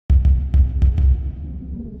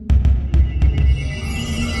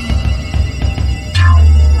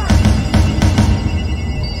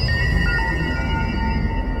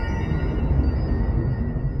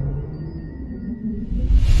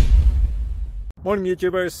Morning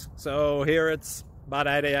YouTubers. So here it's about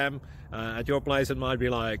 8 a.m. At your place it might be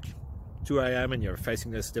like 2 a.m. and you're facing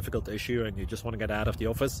this difficult issue and you just want to get out of the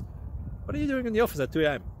office. What are you doing in the office at 2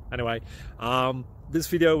 a.m.? Anyway, this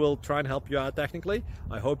video will try and help you out technically.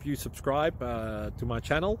 I hope you subscribe to my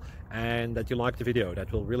channel and that you like the video.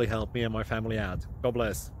 That will really help me and my family out. God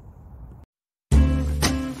bless.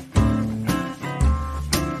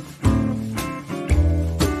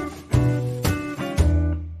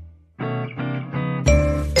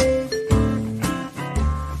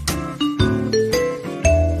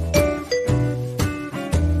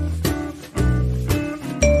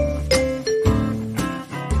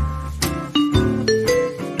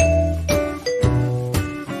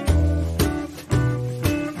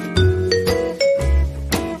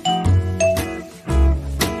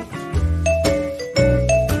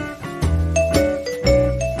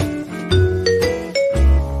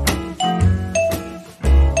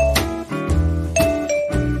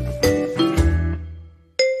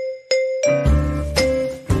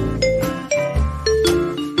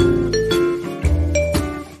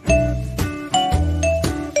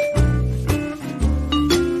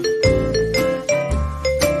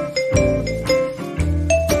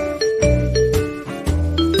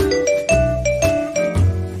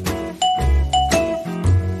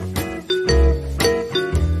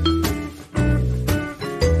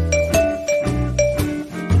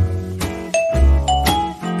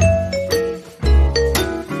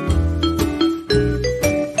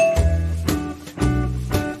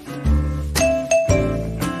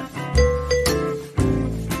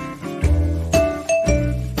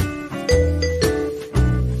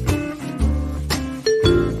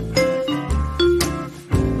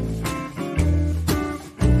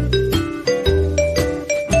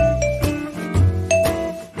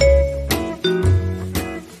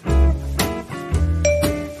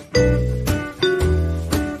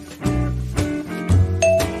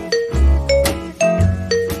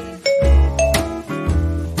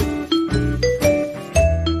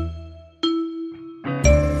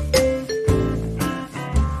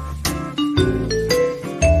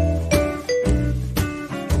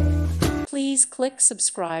 Please click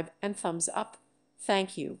subscribe and thumbs up.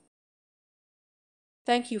 Thank you.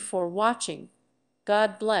 Thank you for watching.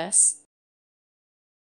 God bless.